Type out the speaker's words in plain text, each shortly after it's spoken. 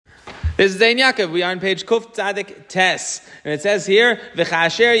This is Zayin Yaakov. We are on page Kuf Tzadik Tes. And it says here,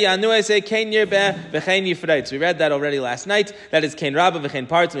 V'chasher yanu esei kein yirbe v'chein yifreitz. We read that already last night. That is kein rabba v'chein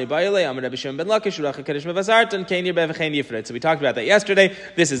parts me'bayile, Amar Rabbi Shimon ben Lakish, Uracha Kedesh mevasart, and kein yirbe v'chein yifreitz. So we talked about that yesterday.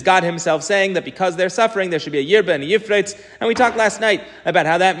 This is God himself saying that because they're suffering, there should be a yirbe and a yifreitz. And we talked last night about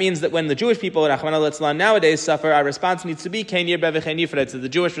how that means that when the Jewish people, Rachmana litzlan, nowadays suffer, our response needs to be kein yirbe v'chein yifreitz. So the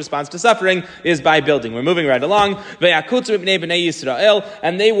Jewish response to suffering is by building. We're moving right along. V'yakutzu b'nei b'nei Yisrael,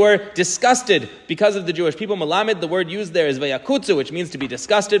 and they were disgusted because of the Jewish people. Malamed, the word used there is vayakutsu, which means to be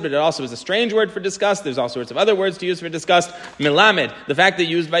disgusted, but it also is a strange word for disgust. There's all sorts of other words to use for disgust. Milamed, the fact that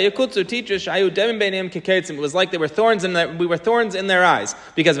used vayakutsu teaches shayu devim beinim kekeitzim. It was like they were thorns we were thorns in their eyes,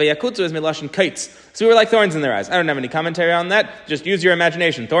 because vayakutsu is milashon kaitz. So we were like thorns in their eyes. I don't have any commentary on that. Just use your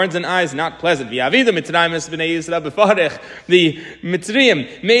imagination. Thorns in eyes, not pleasant. The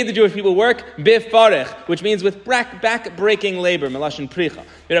Mitzrayim made the Jewish people work bifarech, which means with back-breaking labor. Milashon pricha.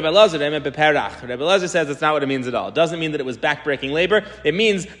 Rabbi Elazar says that's not what it means at all. It doesn't mean that it was back-breaking labor. It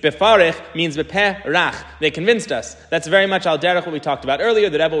means befarech means beperach. They convinced us. That's very much al derech what we talked about earlier.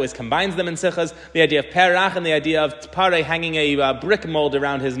 The Rebbe always combines them in sichas, the idea of perach and the idea of pare hanging a brick mold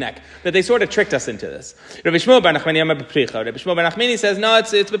around his neck. That they sort of tricked us into this. Rabbi Shmuel bar Nachmani says no,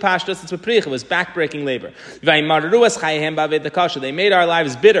 it's bepashtus, it's bepricha. It was back-breaking labor. They made our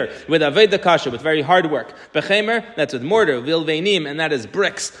lives bitter with aved kasha, with very hard work. Bechemer, that's with mortar, vilveinim, and that is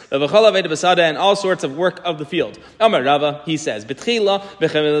bricks. And all sorts of work of the field. Amar Rava, he says,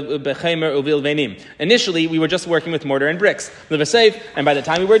 initially, we were just working with mortar and bricks. And by the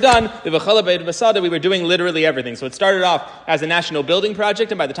time we were done, we were doing literally everything. So it started off as a national building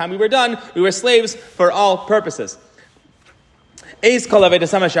project, and by the time we were done, we were slaves for all purposes.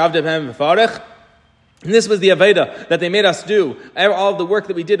 And this was the Aveda that they made us do. All of the work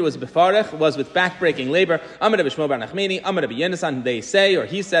that we did was befarech, was with back-breaking labor. Amar Rabbi Shmuel bar Nachmani, Amar Rabbi Yenasan, they say, or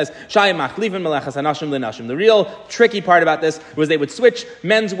he says, Shai machlifin melechas hanashim lenashim. The real tricky part about this was they would switch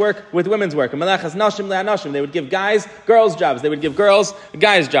men's work with women's work. Melechas nashim le'anashim. They would give guys girls' jobs. They would give girls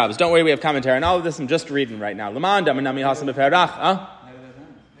guys' jobs. Don't worry, we have commentary on all of this. I'm just reading right now. Laman daminami hasam befarach.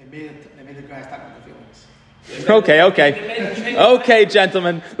 They made the guys talk about the feelings. Okay,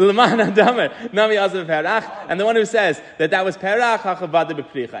 gentlemen. And the one who says that was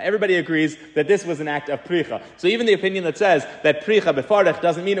perach, everybody agrees that this was an act of pricha. So even the opinion that says that pricha befarach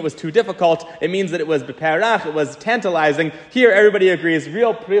doesn't mean it was too difficult, it means that it was beperach, it was tantalizing. Here everybody agrees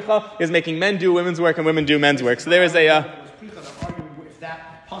real pricha is making men do women's work and women do men's work. So there is a...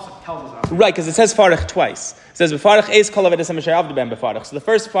 Right, because it says farach twice. It says befarach eis kol avedas ha'mishay ben befarach. So the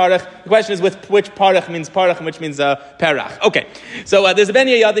first farach, the question is with which parach means parach and which means perach. Okay, so there's a ben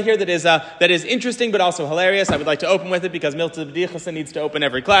yayada here that is interesting but also hilarious. I would like to open with it because Milta B'dichasa needs to open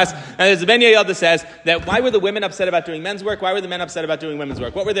every class. And there's a ben yayada that says that why were the women upset about doing men's work? Why were the men upset about doing women's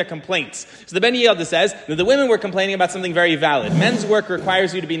work? What were their complaints? So the ben yayada says that the women were complaining about something very valid. Men's work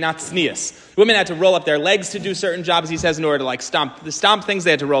requires you to be not tznius. Women had to roll up their legs to do certain jobs, he says, in order to stomp things.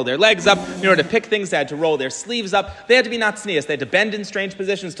 They had to roll their legs up. In order to pick things, they had to roll their sleeves up. They had to be not tznius. They had to bend in strange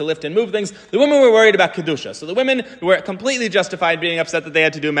positions to lift and move things. The women were worried about kedusha. So the women were completely justified being upset that they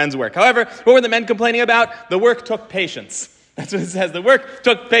had to do men's work. However, what were the men complaining about? The work took patience. That's what it says. The work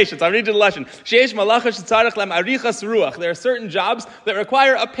took patience. I'll read you the lesson. There are certain jobs that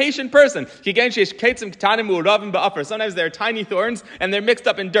require a patient person. Sometimes they're tiny thorns and they're mixed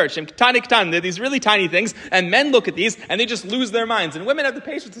up in dirt. They're these really tiny things, and men look at these and they just lose their minds. And women have the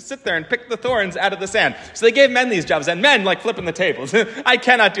patience to sit there and pick the thorns out of the sand. So they gave men these jobs, and men like flipping the tables. I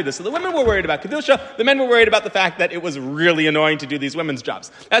cannot do this. So the women were worried about kedusha. The men were worried about the fact that it was really annoying to do these women's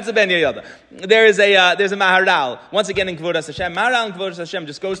jobs. That's the ben yayada. There's a maharal. Once again in Kvodas Hashem. Maharal in Kvodas Hashem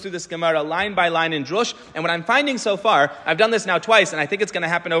just goes through this Gemara line by line in Drush. And what I'm finding so far, I've done this now twice, and I think it's going to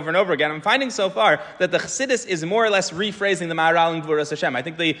happen over and over again. I'm finding so far that the Chassidus is more or less rephrasing the Maharal in Kvodas Hashem. I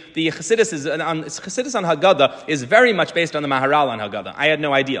think the Chassidus on Haggadah is very much based on the Maharal on Haggadah. I had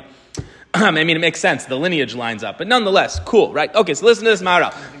no idea. I mean, it makes sense. The lineage lines up. But nonetheless, cool, right? Okay, so listen to this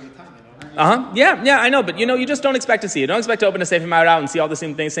Maharal. Yeah, I know, but you just don't expect to see it. Don't expect to open a Sefer Maharal and see all the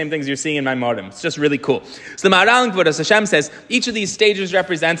same things you're seeing in Maimorim. It's just really cool. So the Maharal in Kvodas Hashem says each of these stages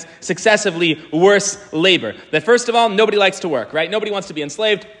represents successively worse labor. That first of all, nobody likes to work, right? Nobody wants to be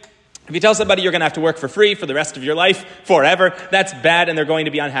enslaved. If you tell somebody you're going to have to work for free for the rest of your life, forever, that's bad and they're going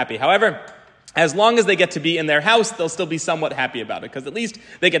to be unhappy. However, as long as they get to be in their house, they'll still be somewhat happy about it, because at least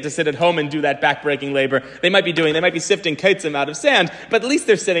they get to sit at home and do that backbreaking labor. They might be sifting kaitzim out of sand, but at least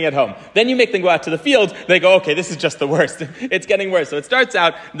they're sitting at home. Then you make them go out to the field, they go, okay, this is just the worst. It's getting worse. So it starts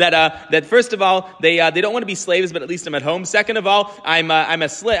out that first of all, they don't want to be slaves, but at least I'm at home. Second of all, I'm a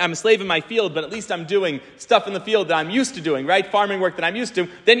slave in my field, but at least I'm doing stuff in the field that I'm used to doing, right? Farming work that I'm used to.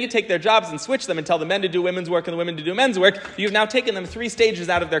 Then you take their jobs and switch them and tell the men to do women's work and the women to do men's work. You've now taken them 3 stages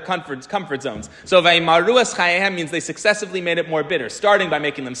out of their comfort zones. So Vaimaruas Chayehem means they successively made it more bitter, starting by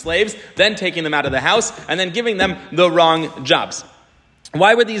making them slaves, then taking them out of the house, and then giving them the wrong jobs.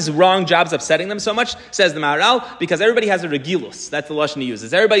 Why were these wrong jobs upsetting them so much? Says the Maharal, because everybody has a regilus. That's the lashon he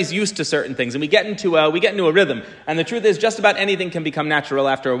uses. Everybody's used to certain things, and we get into a rhythm. And the truth is, just about anything can become natural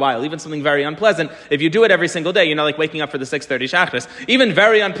after a while. Even something very unpleasant, if you do it every single day, like waking up for the 6:30 shachris. Even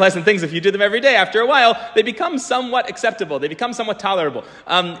very unpleasant things, if you do them every day, after a while, they become somewhat acceptable. They become somewhat tolerable.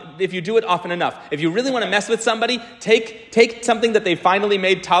 If you do it often enough. If you really want to mess with somebody, take something that they finally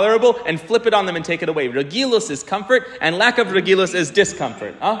made tolerable and flip it on them and take it away. Regilus is comfort, and lack of regilus is discomfort.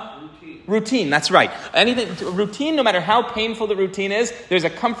 Routine, that's right. Routine, no matter how painful the routine is, there's a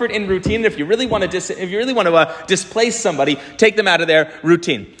comfort in routine. If you really want to displace somebody, take them out of their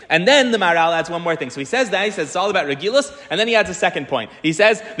routine. And then the Maharal adds one more thing. So he says it's all about regilus, and then he adds a second point. He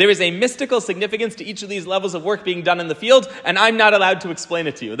says there is a mystical significance to each of these levels of work being done in the field, and I'm not allowed to explain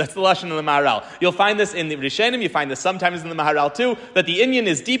it to you. That's the lashon of the Maharal. You'll find this in the Rishonim, you find this sometimes in the Maharal too, that the Inyan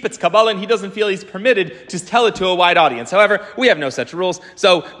is deep, it's Kabbalah, and he doesn't feel he's permitted to tell it to a wide audience. However, we have no such rules.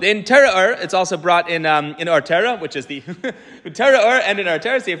 So in Tera'ur, it's also brought in Or Terah, which is the Tera'ur, and in Or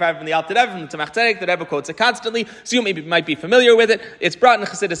Terah, so you find from the Alter Rebbe, from the Tzemach Tzedek, the Rebbe quotes it constantly, so you might be familiar with it. It's brought in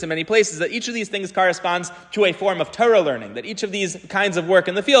Chassidus in many places, that each of these things corresponds to a form of Torah learning, that each of these kinds of work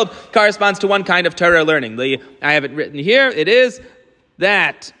in the field corresponds to one kind of Torah learning. I have it written here. It is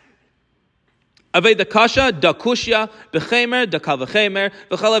that Aveda kasha, da kushya, bechemer, da kavachemer,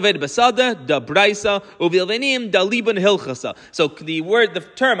 v'chal aved basada, da braisa, uvilvenim, da libun hilchasa. So the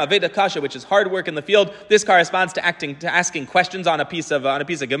term aveda kasha, which is hard work in the field, this corresponds to asking questions on a piece of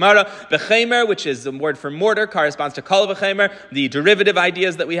Gemara. Bechemer, which is the word for mortar, corresponds to kal v'chemer, the derivative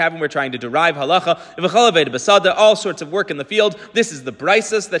ideas that we have when we're trying to derive halacha. V'chal aved basada, all sorts of work in the field. This is the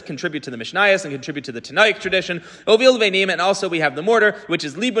braisas that contribute to the Mishnayos and contribute to the Tanaic tradition. Uvilvenim, and also we have the mortar, which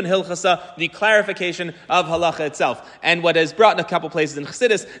is libun hilchasa, the clarification of halacha itself. And what is brought in a couple places in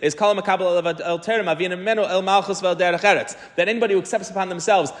Chassidus is that anybody who accepts upon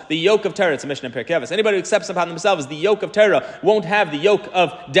themselves the yoke of Torah, it's a Mishnah in Pirkei Avos, anybody who accepts upon themselves the yoke of Torah won't have the yoke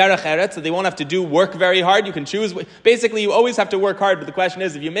of derech eretz, so they won't have to do work very hard. You can choose. Basically, you always have to work hard, but the question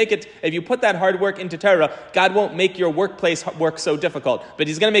is, if you put that hard work into Torah, God won't make your workplace work so difficult, but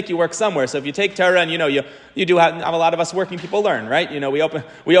He's going to make you work somewhere. So if you take Torah and you do have a lot of us working people learn, right? We open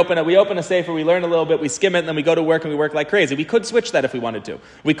a sefer, we learn a little bit, we skim it, and then we go to work and we work like crazy. We could switch that if we wanted to.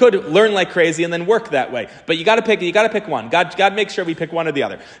 We could learn like crazy and then work that way. But you got to pick one. God makes sure we pick one or the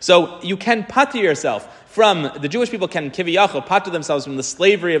other. So you can pater yourself from, the Jewish people can kiviyachol pater themselves from the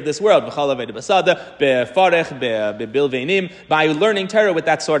slavery of this world, by learning Torah with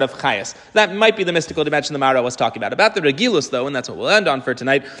that sort of chayas. That might be the mystical dimension the Maharal was talking about. About the regilus, though, and that's what we'll end on for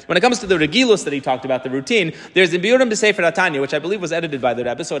tonight, when it comes to the regilus that he talked about, the routine, there's in Biurim B'Sefer Tanya, which I believe was edited by the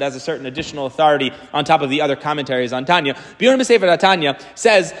Rebbe, so it has a certain additional authority on top of the other commentaries on Tanya. Biurim B'Sefer Tanya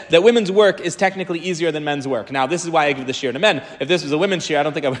says that women's work is technically easier than men's work. Now, this is why I give the shiur to men. If this was a women's shiur, I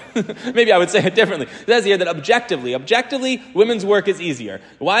don't think I would, maybe I would say it differently. It says here that objectively, women's work is easier.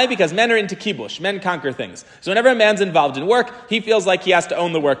 Why? Because men are into kibush. Men conquer things. So whenever a man's involved in work, he feels like he has to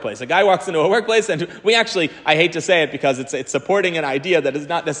own the workplace. A guy walks into a workplace, and I hate to say it because it's supporting an idea that is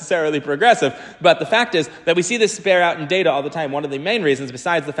not necessarily progressive, but the fact is that we see this bear out in data all the time. One of the main reasons,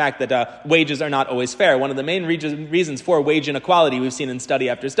 besides the fact that wages are not always fair, one of the main reasons for wage inequality we've seen in study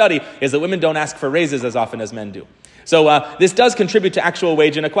after study is that women don't ask for raises as often as men do. So this does contribute to actual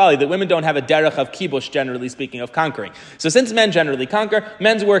wage inequality, that women don't have a derech of kibush, generally speaking, of conquering. So since men generally conquer,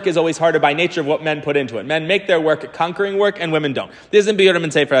 men's work is always harder by nature of what men put into it. Men make their work conquering work, and women don't. This is in Biurim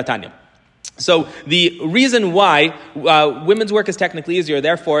and Sefer Tanya. So the reason why women's work is technically easier,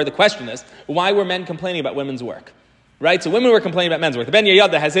 therefore, the question is, why were men complaining about women's work? Right? So women were complaining about men's work. The Ben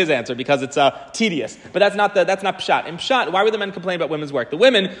Yehoyada has his answer because it's tedious. But that's not pshat. In pshat, why were the men complaining about women's work? The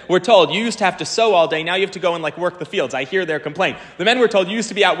women were told, you used to have to sew all day, now you have to go and work the fields. I hear their complaint. The men were told, you used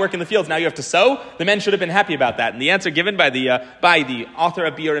to be out working the fields, now you have to sew. The men should have been happy about that. And the answer given by the author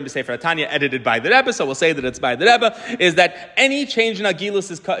of Biurim B'Sefer Tanya, edited by the Rebbe, so we'll say that it's by the Rebbe, is that any change in regilus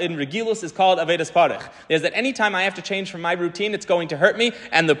is called avedas parich. Is that any time I have to change from my routine, it's going to hurt me.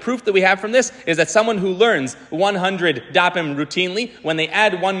 And the proof that we have from this is that someone who learns 100 100 dapim routinely. When they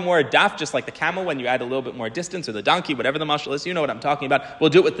add one more daf, just like the camel, when you add a little bit more distance, or the donkey, whatever the mashal is, you know what I'm talking about. We'll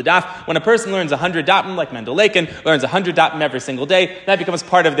do it with the daf. When a person learns 100 dapim, like Mendel Lakin, learns 100 dapim every single day, that becomes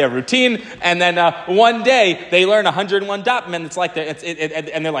part of their routine. And then one day they learn 101 dapim, and it's like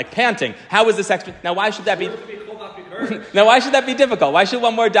and they're like panting. How is this extra? Now, why should that be? Now, why should that be difficult? Why should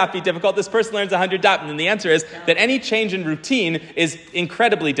one more daf be difficult? This person learns 100 dapim, and the answer is that any change in routine is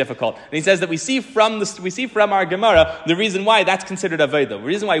incredibly difficult. And he says that we see from our Gemara the reason why that's considered avodah. The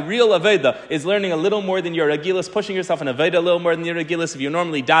reason why real avodah is learning a little more than your regilas, pushing yourself in avodah a little more than your regilas. If you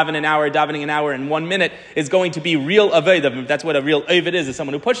normally davening an hour in 1 minute is going to be real avodah. That's what a real ovid is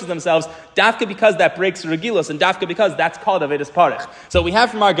someone who pushes themselves. Dafka because that breaks regilas, and dafka because that's called avodas parach. So what we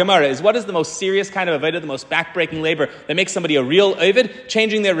have from our Gemara is what is the most serious kind of avodah, the most backbreaking labor that makes somebody a real ovid?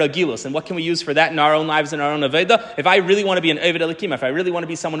 Changing their regilos. And what can we use for that in our own lives and our own avodah? If I really want to be an ovid elikim, if I really want to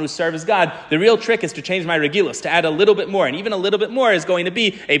be someone who serves God, the real trick is to change my regilos, to add a little bit more, and even a little bit more is going to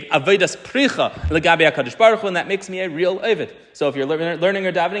be a avodas pricha legabe HaKadosh Baruch Hu, and that makes me a real ovid. So if you're learning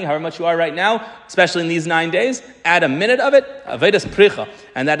or davening, however much you are right now, especially in these 9 days, add a minute of it, avodas pricha,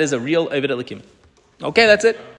 and that is a real ovid elikim. Okay, that's it.